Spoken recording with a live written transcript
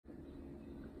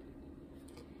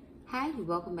Hi,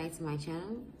 welcome back to my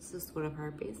channel. This is With a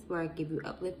Purpose, where I give you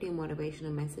uplifting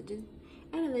motivational messages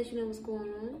and I let you know what's going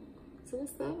on. So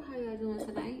what's up? How y'all doing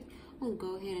tonight? I'm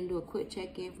gonna go ahead and do a quick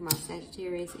check-in for my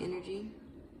Sagittarius energy.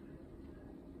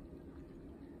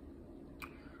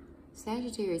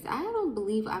 Sagittarius, I don't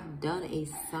believe I've done a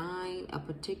sign, a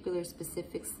particular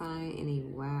specific sign in a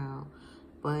while,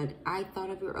 but I thought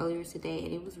of it earlier today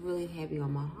and it was really heavy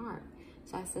on my heart.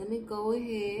 So I said, let me go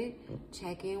ahead,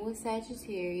 check in with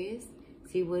Sagittarius,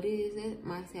 see what it is that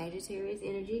my Sagittarius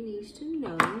energy needs to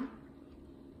know.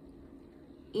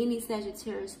 Any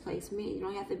Sagittarius placement, you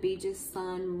don't have to be just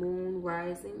sun, moon,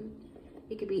 rising.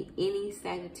 It could be any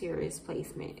Sagittarius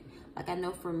placement. Like I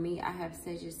know for me, I have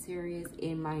Sagittarius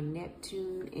in my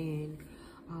Neptune and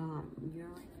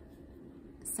Uranus.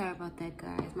 Sorry about that,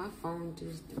 guys. My phone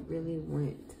just really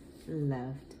went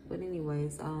left. But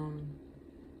anyways,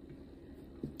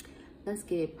 let's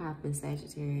get it popping,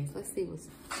 Sagittarius. Let's see what's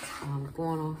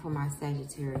going on for my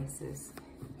Sagittariuses.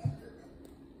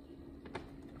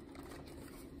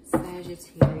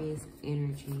 Sagittarius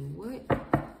energy. What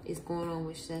is going on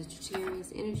with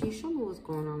Sagittarius energy? Show me what's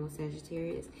going on with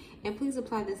Sagittarius. And please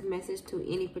apply this message to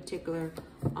any particular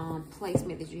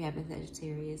placement that you have in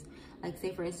Sagittarius. Like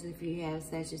say, for instance, if you have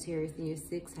Sagittarius in your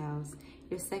 6th house,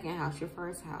 your 2nd house, your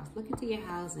 1st house. Look into your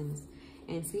housings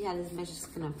and see how this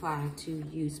message can apply to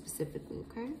you specifically,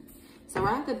 okay? So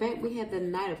right off the bat, we have the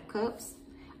Knight of Cups.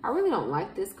 I really don't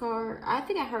like this card. I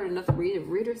think I heard enough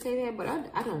readers say that, but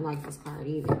I don't like this card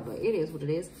either, but it is what it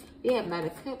is. We have Knight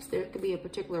of Cups. There could be a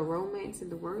particular romance in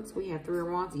the works. We have 3 of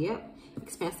Wands. Yep.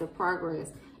 Expansive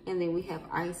progress. And then we have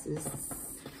Isis,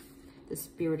 the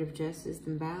spirit of justice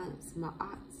and balance, my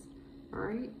odds. All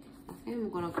right. Okay, I'm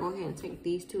going to go ahead and take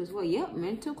these 2 as well. Yep,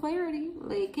 mental clarity.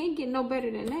 Like, it can't get no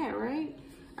better than that, right?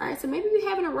 All right, so maybe you're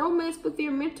having a romance with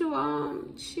your mental,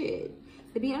 shit.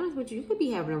 To be honest with you, you could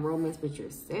be having a romance with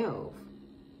yourself.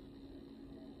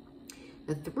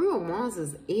 The 3 of Wands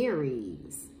is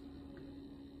Aries.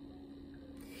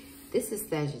 This is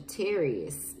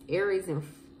Sagittarius. Aries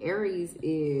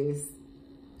is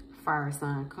fire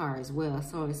sign card as well.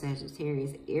 So is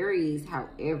Sagittarius. Aries,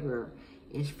 however,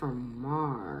 is from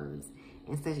Mars.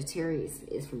 And Sagittarius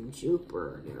is from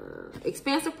Jupiter.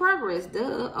 Expansive progress,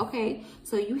 duh. Okay,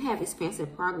 so you have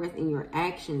expansive progress in your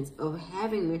actions of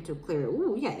having mental clarity.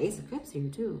 Ooh, you got Ace of Cups here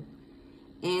too.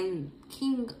 And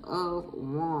King of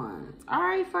Wands. All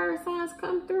right, fire signs,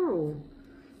 come through.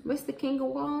 Mr. King of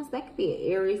Wands, that could be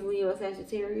an Aries, Leo,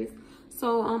 Sagittarius.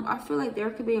 So I feel like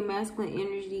there could be a masculine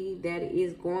energy that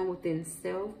is going within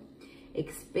self,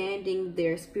 expanding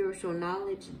their spiritual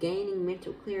knowledge, gaining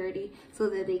mental clarity so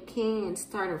that they can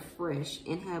start afresh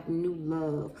and have new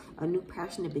love, a new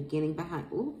passionate beginning behind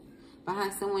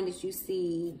someone that you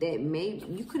see that maybe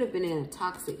you could have been in a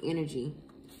toxic energy.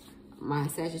 My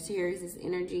Sagittarius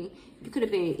energy, you could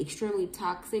have been extremely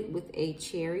toxic with a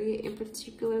Chariot in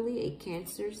particularly, a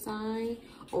Cancer sign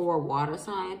or a water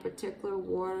sign in particular,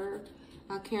 water,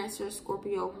 Cancer,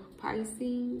 Scorpio,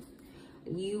 Pisces.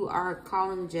 You are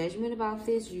calling judgment about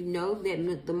this. You know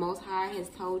that the Most High has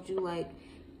told you, like,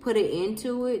 put it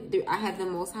into it. I have the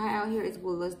Most High out here as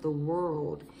well as the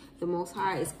world. The Most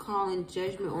High is calling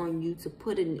judgment on you to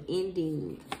put an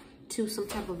ending to some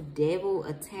type of devil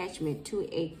attachment to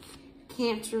a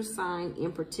Cancer sign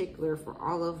in particular for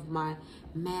all of my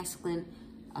masculine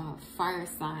fire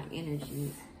sign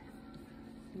energies.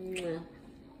 Yeah.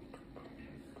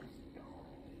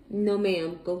 No,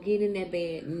 ma'am. Go get in that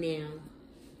bed now.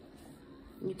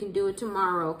 You can do it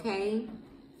tomorrow, okay?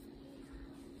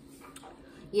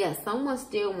 Yeah, someone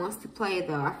still wants to play,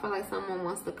 though. I feel like someone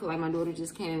wants to, like my daughter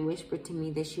just came and whispered to me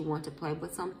that she wants to play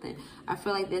with something. I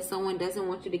feel like that someone doesn't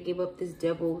want you to give up this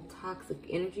devil toxic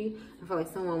energy. I feel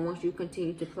like someone wants you to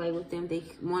continue to play with them. They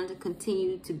want to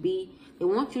continue to be, they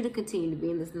want you to continue to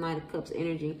be in this Knight of Cups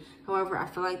energy. However, I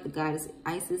feel like the goddess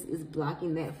Isis is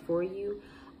blocking that for you.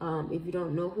 If you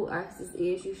don't know who Isis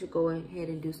is, you should go ahead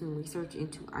and do some research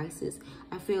into Isis.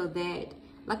 I feel that,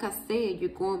 like I said, you're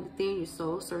going within your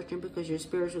soul searching because your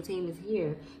spiritual team is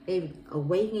here. They've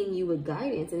awakened you with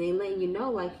guidance and they letting you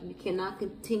know, like, you cannot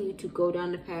continue to go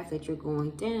down the path that you're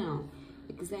going down.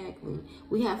 Exactly.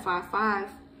 We have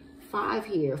 555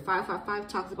 here. 555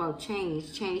 talks about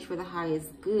change. Change for the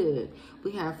highest good.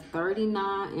 We have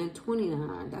 39 and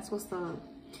 29. That's what's up.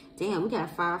 Damn, we got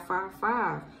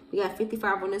 555. We got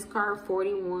 55 on this card,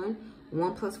 41.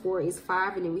 1 plus 4 is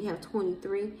 5. And then we have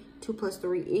 23. 2 plus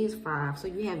 3 is 5. So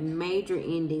you have major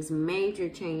endings, major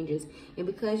changes. And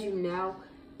because you now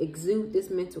exude this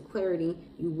mental clarity,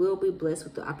 you will be blessed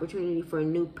with the opportunity for a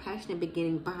new passionate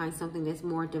beginning behind something that's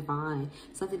more divine,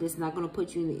 something that's not going to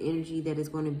put you in the energy that is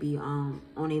going to be on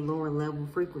a lower level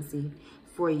frequency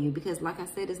for you. Because like I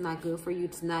said, it's not good for you.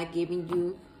 It's not giving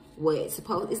you what it's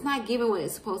supposed, it's not giving what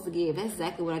it's supposed to give. That's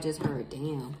exactly what I just heard.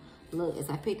 Damn. Look, as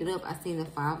I picked it up, I seen the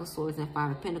 5 of Swords and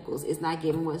 5 of Pentacles. It's not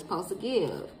giving what it's supposed to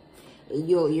give.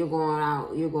 You're going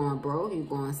out, you're going broke, you're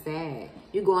going sad.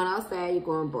 You're going outside, you're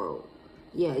going broke.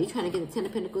 Yeah, you're trying to get the 10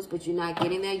 of Pentacles, but you're not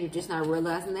getting that. You're just not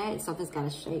realizing that. Something's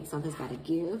got to shake. Something's got to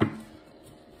give.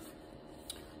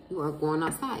 You are going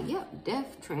outside. Yep,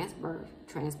 death, transfer.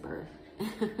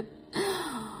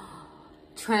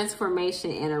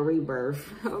 Transformation and a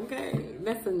rebirth. Okay,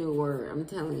 that's a new word. I'm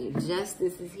telling you.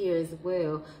 Justice is here as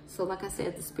well. So like I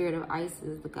said, the spirit of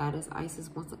Isis, the goddess Isis,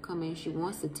 wants to come in. She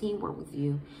wants to teamwork with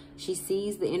you. She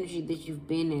sees the energy that you've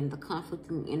been in, the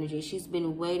conflicting energy. She's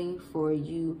been waiting for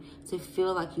you to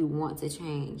feel like you want to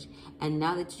change. And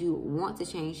now that you want to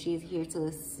change, she's here to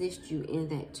assist you in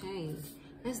that change.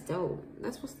 That's dope.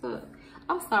 That's what's up.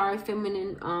 I'm sorry,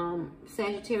 feminine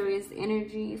Sagittarius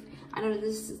energies. I know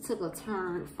this took a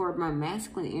turn for my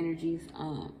masculine energies.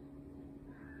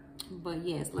 But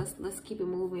yes, let's keep it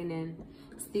moving and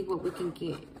see what we can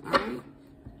get. All right.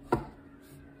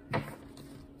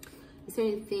 Is there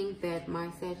anything that my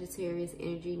Sagittarius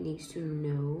energy needs to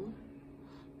know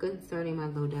concerning my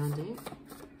lowdown deck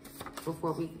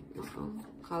before we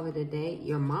call it a day?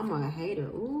 Your mama a hater.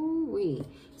 Ooh wee.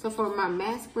 So for my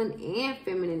masculine and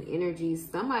feminine energies,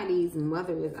 somebody's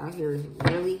mother is out here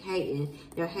really hating.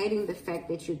 They're hating the fact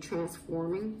that you're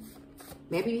transforming.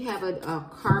 Maybe you have a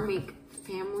karmic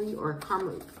family or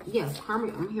karmic,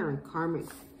 I'm hearing karmic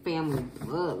family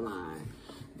bloodline.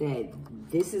 That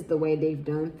this is the way they've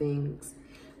done things.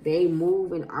 They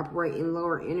move and operate in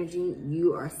lower energy.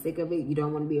 You are sick of it. You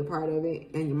don't want to be a part of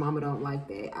it. And your mama don't like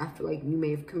that. I feel like you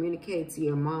may have communicated to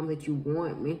your mom that you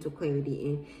want mental clarity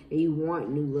and that you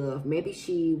want new love. Maybe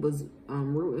she was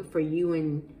rooting for you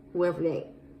and whoever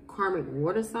that karmic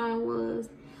water sign was.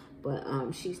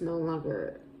 But she's no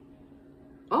longer...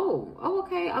 Oh,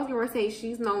 okay. I was going to say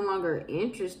she's no longer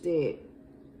interested.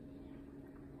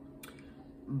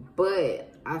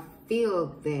 But I feel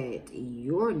that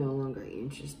you're no longer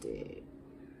interested.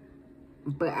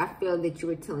 But I feel that you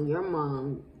were telling your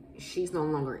mom she's no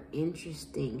longer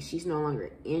interesting. She's no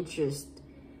longer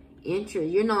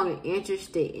you're no longer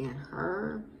interested in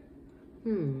her.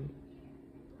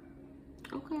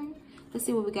 Okay. Let's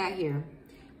see what we got here.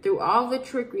 Through all the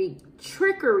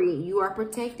trickery, you are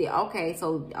protected. Okay,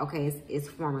 so it's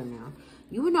forming now.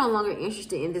 You were no longer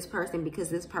interested in this person because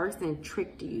this person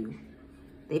tricked you.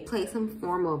 They play some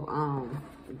form of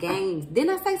games.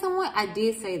 Didn't I say someone? I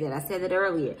did say that. I said that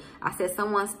earlier. I said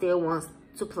someone still wants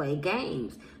to play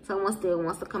games. Someone still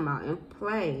wants to come out and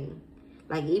play.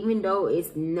 Like, even though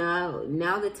it's now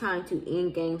the time to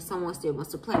end games, someone still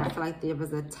wants to play. I feel like there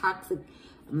was a toxic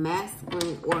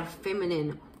masculine or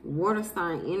feminine water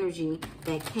sign energy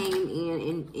that came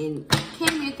in and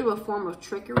came in through a form of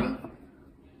trickery.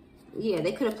 Yeah,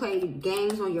 they could have played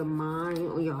games on your mind,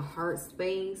 on your heart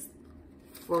space.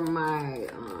 For my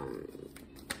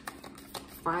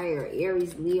fire,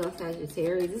 Aries, Leo,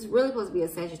 Sagittarius. This is really supposed to be a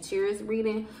Sagittarius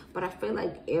reading, but I feel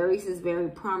like Aries is very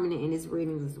prominent in this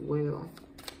reading as well.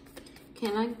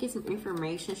 Can I get some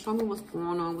information? Show me what's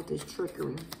going on with this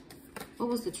trickery. What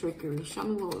was the trickery? Show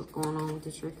me what was going on with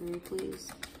the trickery, please.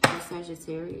 For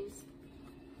Sagittarius.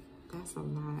 That's a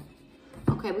lot.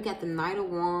 Okay, we got the Knight of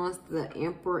Wands, the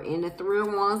Emperor, and the Three of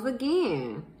Wands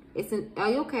again. Are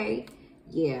you okay?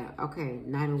 Yeah, okay.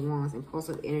 Knight of Wands,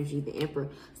 impulsive energy, the Emperor.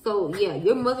 So, yeah,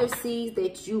 your mother sees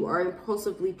that you are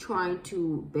impulsively trying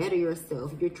to better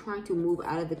yourself. You're trying to move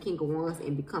out of the King of Wands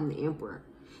and become the Emperor.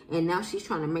 And now she's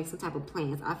trying to make some type of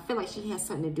plans. I feel like she has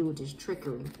something to do with this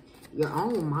trickery. Your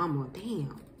own mama,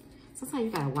 damn. Sometimes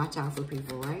you gotta watch out for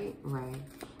people, right? Right.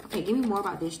 Okay, give me more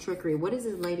about this trickery. What is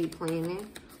this lady planning?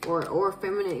 Or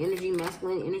feminine energy,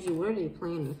 masculine energy, what are they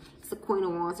planning? It's the Queen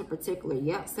of Wands in particular.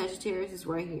 Yep, Sagittarius is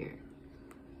right here.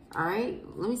 All right,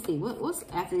 let me see. What's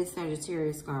after this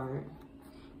Sagittarius card?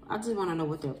 I just want to know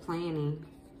what they're planning.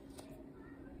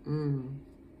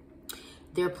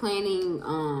 They're planning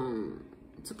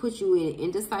to put you in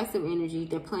indecisive energy.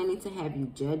 They're planning to have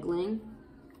you juggling.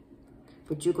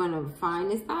 But you're going to find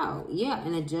this out. Yeah,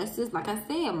 and the justice, like I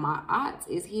said, my aunt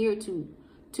is here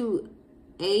to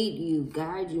aid you,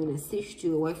 guide you, and assist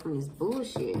you away from this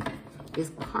bullshit.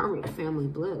 This karmic family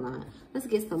bloodline. Let's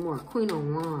get some more. Queen of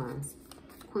Wands.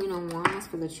 Queen of Wands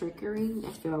for the trickery.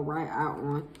 That fell right out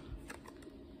on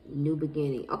new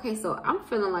beginning. Okay, so I'm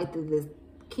feeling like this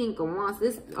King of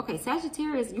Wands. Okay,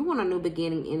 Sagittarius, you want a new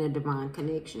beginning in a divine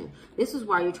connection. This is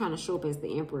why you're trying to show up as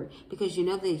the Emperor, because you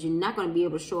know that you're not going to be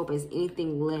able to show up as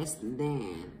anything less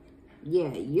than.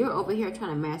 Yeah, you're over here trying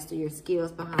to master your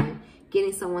skills behind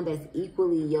getting someone that's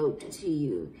equally yoked to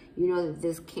you. You know that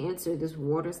this Cancer, this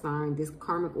water sign, this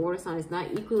karmic water sign is not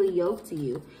equally yoked to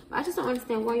you. But I just don't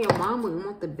understand why your mom would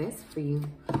want the best for you.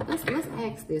 Let's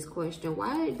ask this question.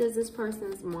 Why does this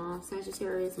person's mom,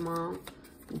 Sagittarius mom,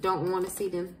 don't want to see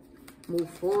them move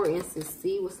forward and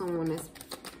succeed with someone that's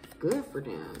good for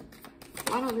them?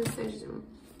 Why don't this Sagittarius?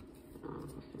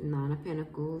 Nine of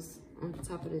Pentacles on the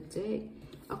top of the deck.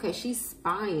 Okay, she's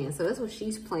spying. So that's what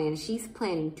she's planning. She's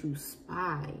planning to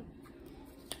spy.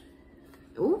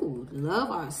 Ooh,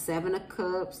 love our Seven of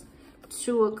Cups,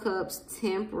 Two of Cups,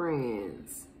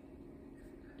 Temperance.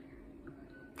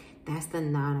 That's the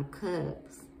Nine of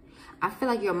Cups. I feel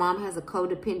like your mom has a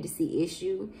codependency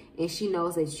issue, and she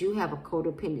knows that you have a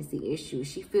codependency issue.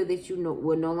 She feels that you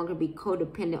will no longer be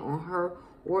codependent on her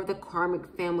or the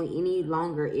karmic family any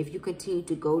longer if you continue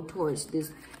to go towards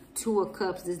this Two of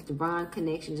Cups, this divine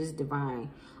connection, this divine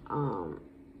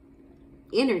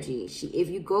energy. If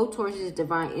you go towards this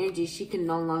divine energy, she can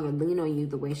no longer lean on you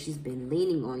the way she's been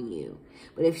leaning on you.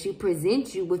 But if she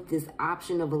presents you with this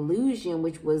option of illusion,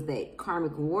 which was that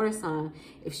karmic water sign,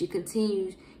 if she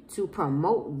continues to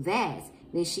promote that,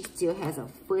 then she still has a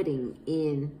footing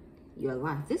in your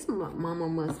life. This mama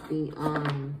must be,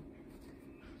 damn,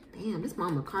 this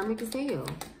mama karmic as hell.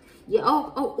 Yeah,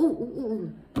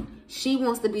 ooh. She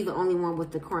wants to be the only one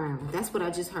with the crown. That's what I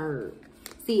just heard.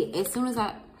 See, as soon as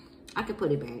I can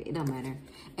put it back. It don't matter.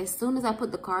 As soon as I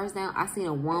put the cards down, I seen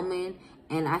a woman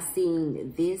and I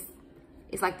seen this.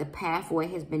 It's like the pathway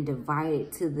has been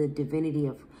divided to the divinity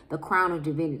of the crown of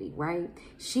divinity, right?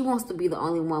 She wants to be the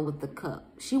only one with the cup.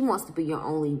 She wants to be your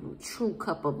only true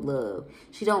cup of love.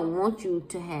 She don't want you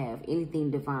to have anything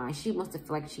divine. She wants to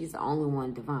feel like she's the only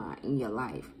one divine in your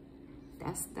life.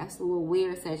 That's a little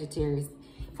weird, Sagittarius.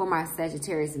 For my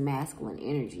Sagittarius masculine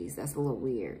energies, that's a little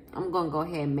weird. I'm going to go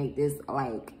ahead and make this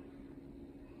like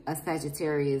a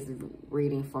Sagittarius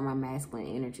reading for my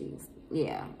masculine energies.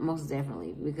 Yeah, most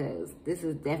definitely, because this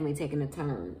is definitely taking a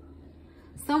turn.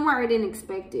 Somewhere I didn't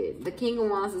expect it. The King of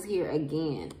Wands is here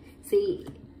again. See,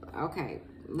 okay,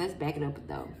 let's back it up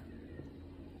though.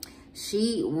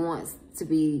 She wants to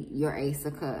be your Ace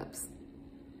of Cups.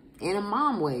 In a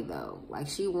mom way, though. Like,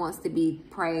 she wants to be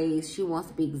praised. She wants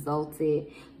to be exalted.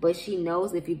 But she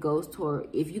knows if you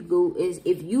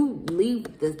leave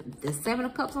the Seven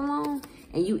of Cups alone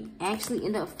and you actually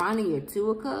end up finding your Two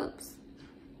of Cups,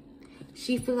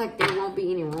 she feels like there won't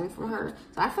be any room for her.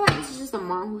 So I feel like this is just a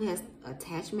mom who has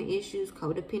attachment issues,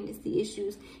 codependency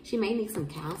issues. She may need some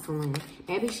counseling.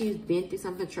 Maybe she's been through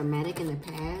something traumatic in the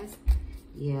past.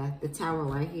 Yeah, the Tower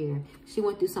right here. She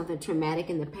went through something traumatic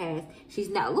in the past. She's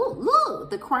not, look,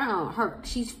 the crown.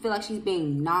 She feel like she's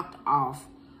being knocked off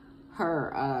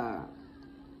her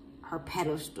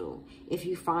pedestal. If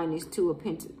you find this Two of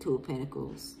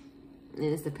Pentacles. And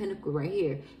it's the Pentacle right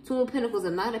here. Two of Pentacles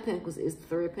and Nine of Pentacles is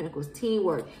Three of Pentacles.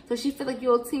 Teamwork. So she feel like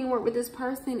you'll teamwork with this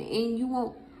person and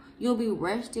you'll be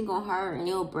resting on her and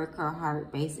you'll break her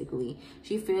heart, basically.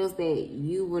 She feels that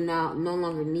you will no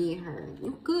longer need her.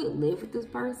 You could live with this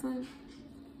person.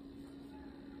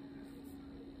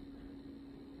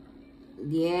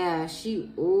 Yeah,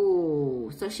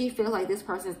 so she feels like this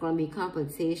person is going to be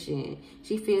competition.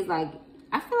 She feels like,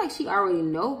 I feel like she already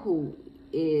know who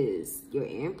is your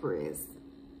Empress.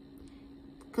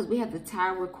 Because we have the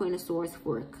Tower, Queen of Swords,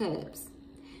 Four of Cups.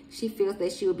 She feels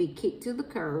that she will be kicked to the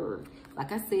curb.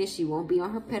 Like I said, she won't be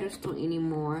on her pedestal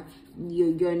anymore.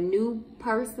 Your new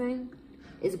person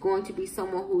is going to be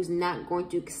someone who's not going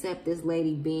to accept this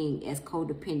lady being as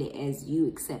codependent as you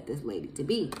accept this lady to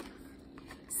be.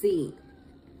 See,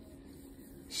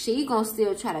 she gonna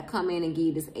still try to come in and give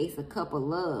you this Ace of Cup of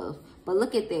love. But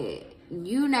look at that.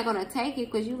 You're not going to take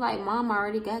it because you like, Mom, I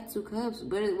already got 2 cups.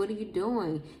 What are you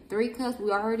doing? 3 cups,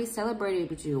 we already celebrated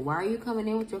with you. Why are you coming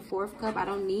in with your 4th cup? I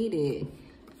don't need it.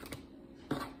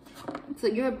 So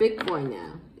you're a big boy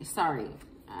now. Sorry.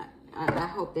 I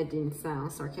hope that didn't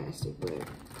sound sarcastic, but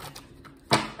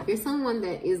you're someone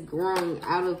that is growing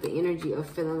out of the energy of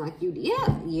feeling like you.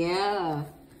 Yeah.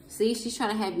 See, she's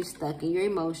trying to have you stuck in your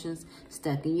emotions,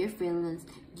 stuck in your feelings.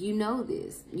 You know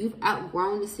this. You've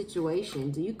outgrown the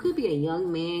situation. You could be a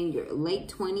young man, your late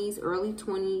 20s, early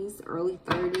 20s, early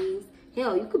 30s.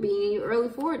 Hell, you could be in your early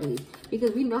 40s.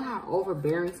 Because we know how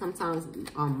overbearing sometimes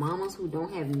mamas who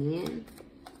don't have men.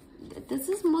 Does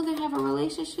this mother have a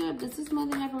relationship?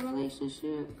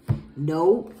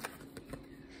 Nope.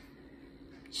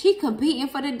 She competing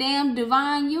for the damn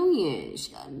divine union.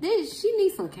 She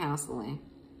needs some counseling.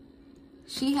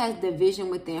 She has division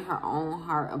within her own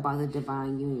heart about the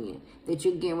divine union that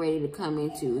you're getting ready to come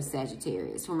into,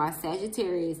 Sagittarius. For my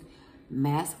Sagittarius,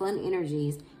 masculine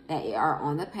energies that are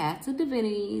on the path to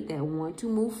divinity, that want to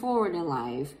move forward in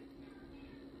life,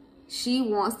 she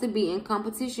wants to be in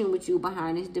competition with you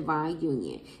behind this divine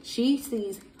union. She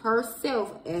sees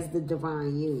herself as the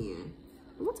divine union.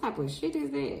 What type of shit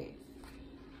is that?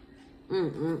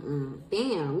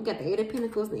 Damn, we got the 8 of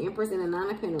Pentacles, the Empress, and the 9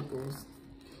 of Pentacles.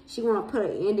 She want to put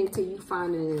an ending to you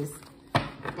finding this.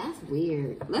 That's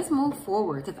weird. Let's move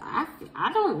forward, because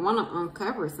I don't want to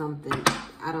uncover something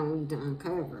I don't need to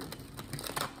uncover.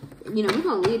 You know, we're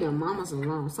going to leave them mamas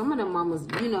alone. Some of them mamas,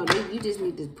 you know, you just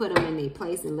need to put them in their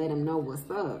place and let them know what's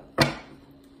up.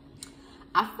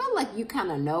 I feel like you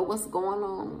kind of know what's going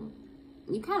on.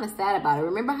 You kind of sad about it.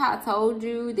 Remember how I told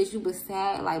you that you was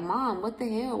sad? Like, Mom, what the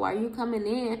hell? Why are you coming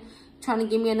in trying to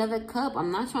give me another cup?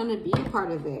 I'm not trying to be a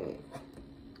part of that.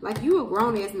 Like, you a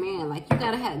grown-ass man. Like, you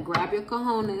got to grab your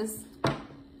cojones.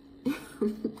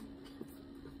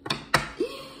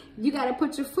 You got to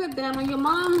put your foot down on your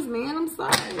mom's, man. I'm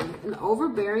sorry. An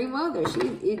overbearing mother.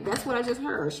 That's what I just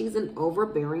heard. She's an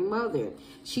overbearing mother.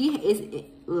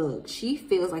 Look, she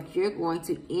feels like you're going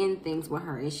to end things with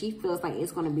her. And she feels like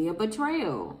it's going to be a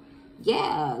betrayal.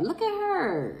 Yeah, look at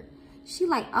her. She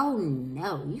like, oh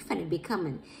no, you finna become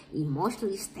an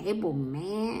emotionally stable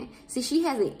man. See, she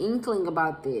has an inkling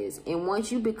about this. And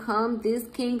once you become this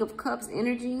King of Cups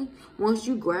energy, once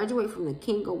you graduate from the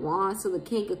King of Wands to the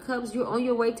King of Cups, you're on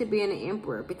your way to being an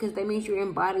emperor, because that means you're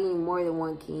embodying more than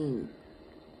one king.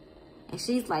 And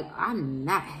she's like, I'm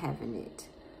not having it.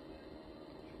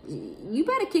 You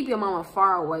better keep your mama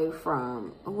far away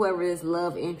from whoever this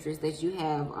love interest that you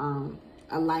have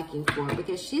a liking for,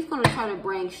 because she's going to try to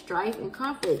bring strife and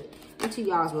conflict into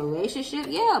y'all's relationship.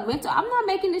 Yeah, mental. I'm not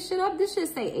making this shit up. This shit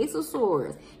say Ace of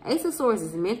Swords. Ace of Swords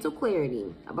is mental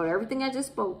clarity about everything I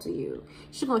just spoke to you.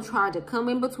 She's going to try to come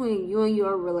in between you and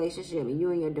your relationship and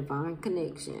you and your divine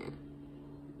connection,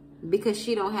 because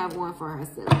she don't have one for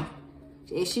herself.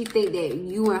 And she think that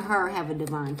you and her have a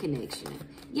divine connection.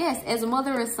 Yes, as a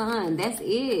mother and son, that's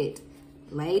it.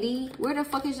 Lady, where the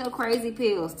fuck is your crazy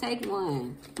pills? Take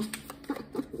one.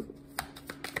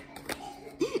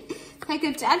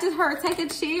 I just heard take a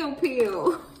chill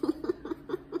pill.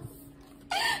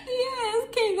 Yes,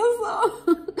 King of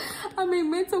Swords. I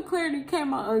mean, mental clarity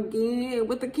came out again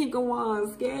with the King of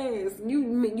Wands. Yes,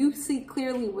 you see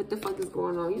clearly what the fuck is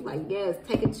going on. You like, yes,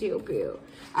 take a chill pill.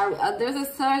 There's a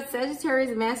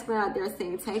Sagittarius masculine out there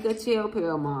saying, take a chill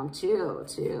pill, Mom.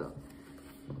 Chill.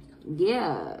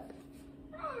 Yeah.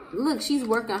 Look, she's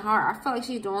working hard. I feel like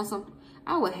she's doing something.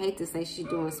 I would hate to say she's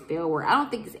doing spell work. I don't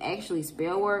think it's actually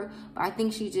spell work, but I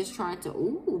think she's just trying to,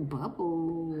 ooh,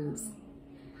 bubbles.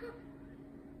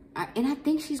 And I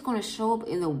think she's going to show up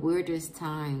in the weirdest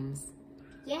times.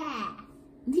 Yeah.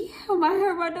 Yeah,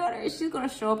 my daughter, she's going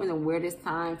to show up in the weirdest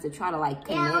times to try to like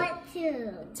connect. Yeah, I want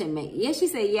to. To make, yeah, she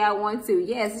said, yeah, I want to.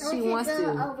 Yes, she wants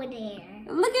to. Over there.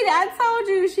 Look at that. I told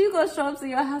you she's going to show up to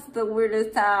your house at the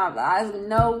weirdest time.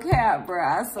 No cap, bro.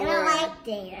 I swear. And I like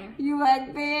there. You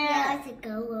like there? Yeah, I like to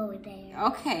go over there.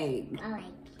 Okay. I like.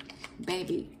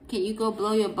 Baby, can you go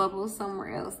blow your bubbles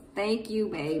somewhere else? Thank you,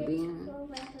 baby.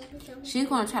 She's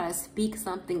going to try to speak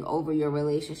something over your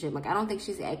relationship. Like, I don't think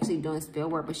she's actually doing spell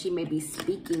work, but she may be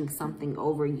speaking something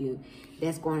over you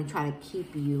that's going to try to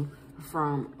keep you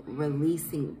from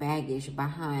releasing baggage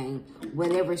behind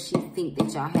whatever she think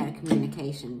that y'all had a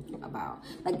communication about.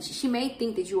 Like, she may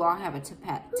think that you all have a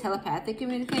telepathic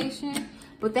communication,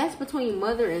 but that's between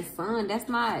mother and son. That's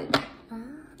not...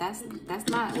 That's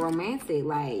not romantic.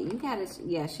 Like, you gotta,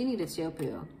 yeah, she need a chill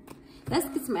pill. Let's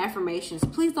get some affirmations.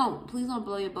 Please don't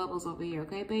blow your bubbles over here,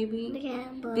 okay, baby? Yeah,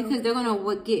 because they're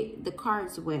gonna get the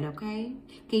cards wet, okay?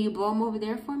 Can you blow them over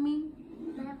there for me?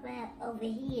 Not over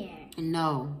here.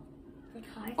 No. The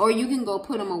cards. Or you can go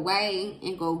put them away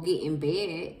and go get in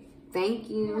bed. Thank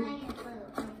you. I put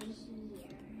over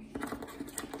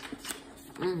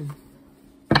here.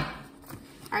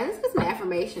 All right, let's get some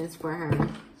affirmations for her.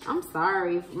 I'm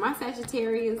sorry. For my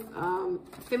Sagittarius,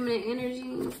 feminine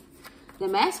energies, the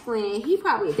masculine, he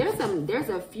probably, there's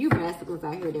a few masculines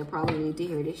out here that probably need to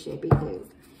hear this shit, because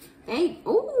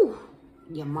ooh,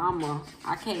 your mama,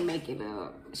 I can't make it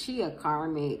up. She a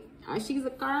karmic. She's a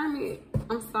karmic.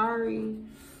 I'm sorry.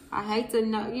 I hate to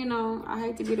know, you know, I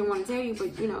hate to be the one to tell you,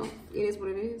 but you know, it is what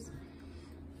it is.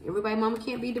 Everybody mama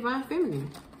can't be divine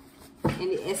feminine.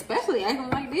 And especially acting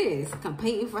like this,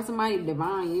 competing for somebody's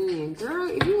divine union. Girl,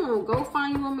 if you want to go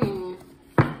find you a man,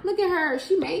 Look at her.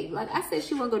 She may, like I said,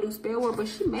 she wasn't gonna do spell work, but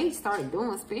she may start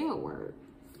doing spell work.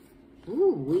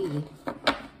 Ooh wee.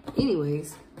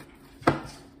 Anyways,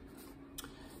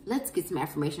 let's get some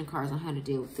affirmation cards on how to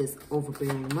deal with this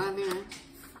overbearing mother.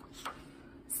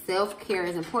 Self-care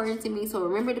is important to me, so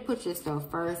remember to put yourself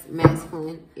first.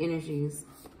 Masculine energies.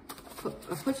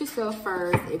 Put yourself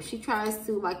first. If she tries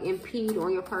to like impede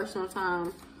on your personal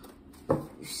time,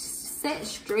 set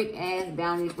strict ass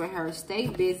boundaries with her. Stay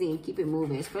busy and keep it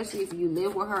moving, especially if you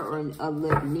live with her or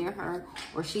live near her,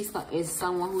 or she is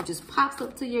someone who just pops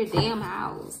up to your damn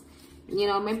house. You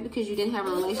know, maybe because you didn't have a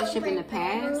relationship in the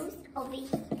past.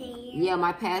 Yeah,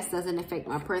 my past doesn't affect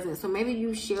my present. So maybe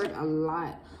you shared a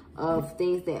lot of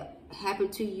things that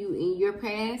happened to you in your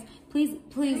past. Please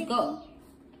go.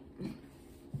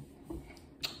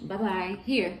 Bye-bye.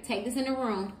 Here, take this in the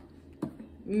room.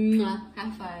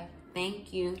 High five.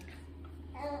 Thank you.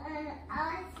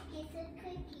 I'll get some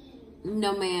cookies.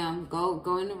 No, ma'am.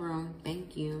 Go in the room.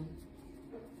 Thank you.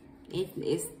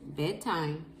 It's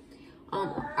bedtime.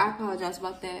 I apologize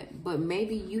about that, but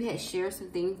maybe you had shared some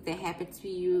things that happened to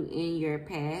you in your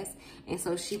past, and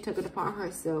so she took it upon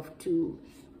herself to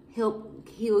help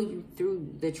heal you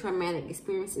through the traumatic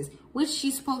experiences, which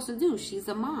she's supposed to do. She's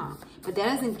a mom, but that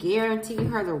doesn't guarantee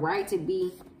her the right to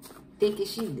be thinking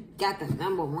she got the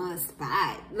 #1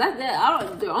 spot. Like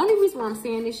that. The only reason why I'm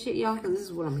saying this shit, y'all, because this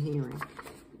is what I'm hearing.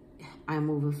 I'm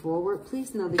moving forward.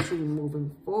 Please know that you're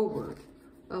moving forward.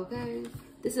 Okay?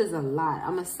 This is a lot.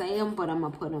 I'm going to say them, but I'm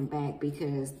going to put them back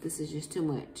because this is just too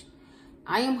much.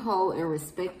 I am whole and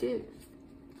respected.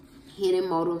 Hidden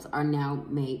motives are now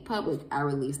made public. I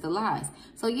release the lies.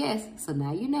 So yes, so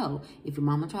now you know. If your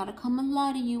mama try to come and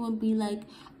lie to you and be like,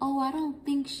 oh, I don't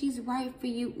think she's right for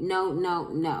you. No, no,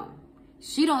 no.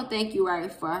 She don't think you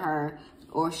right for her,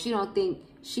 or she don't think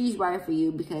she's right for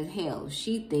you because, hell,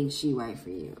 she thinks she right for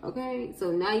you. Okay?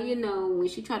 So now you know when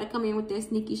she try to come in with that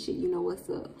sneaky shit, you know what's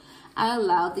up. I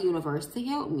allowed the universe to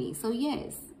help me. So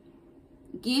yes,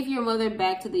 give your mother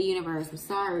back to the universe. I'm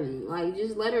sorry. Like,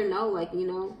 just let her know, like, you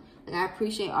know, like, I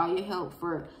appreciate all your help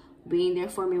for being there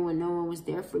for me when no one was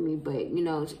there for me. But, you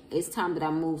know, it's time that I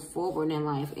move forward in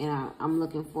life, and I'm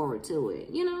looking forward to it,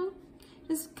 you know.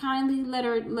 Just kindly let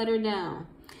her down.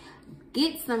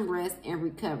 Get some rest and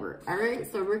recover. All right?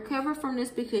 So recover from this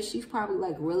because she's probably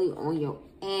like really on your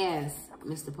ass,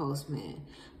 Mr. Postman.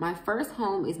 My first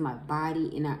home is my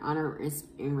body, and I honor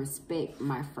and respect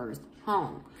my first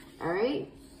home. All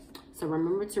right? So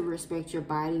remember to respect your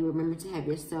body. Remember to have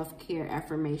your self-care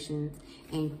affirmations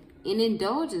and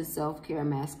indulge in self-care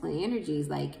masculine energies.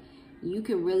 Like, you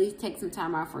can really take some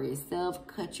time out for yourself.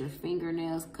 Cut your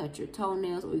fingernails, cut your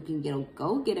toenails, or you can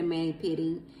go get a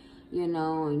mani-pedi, you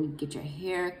know, and get your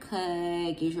hair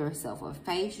cut, get yourself a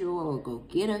facial, or go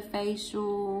get a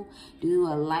facial, do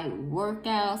a light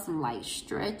workout, some light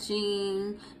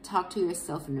stretching, talk to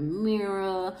yourself in the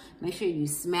mirror, make sure you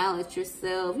smile at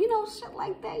yourself, you know, shit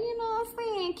like that, you know what I'm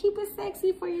saying? Keep it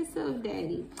sexy for yourself,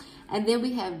 daddy. And then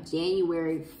we have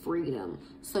January freedom.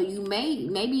 So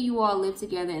maybe you all live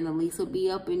together and the lease will be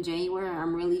up in January.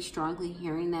 I'm really strongly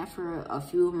hearing that for a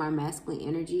few of my masculine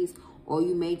energies. Or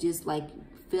you may just like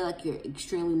feel like you're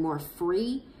extremely more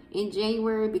free in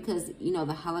January because, you know,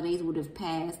 the holidays would have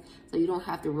passed. So you don't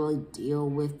have to really deal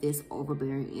with this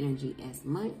overbearing energy as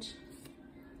much.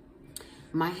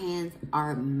 My hands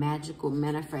are magical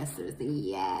manifestors.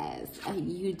 Yes,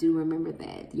 you do remember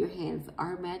that. Your hands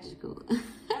are magical.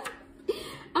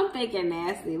 I'm thinking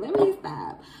nasty. Let me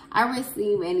stop. I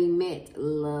receive and emit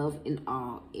love in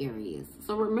all areas.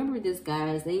 So remember this,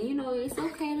 guys. And you know, it's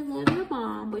okay to love your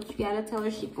mom, but you gotta tell her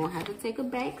she's gonna have to take a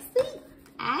back seat.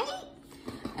 Alright?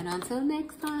 And until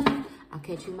next time, I'll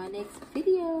catch you in my next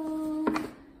video.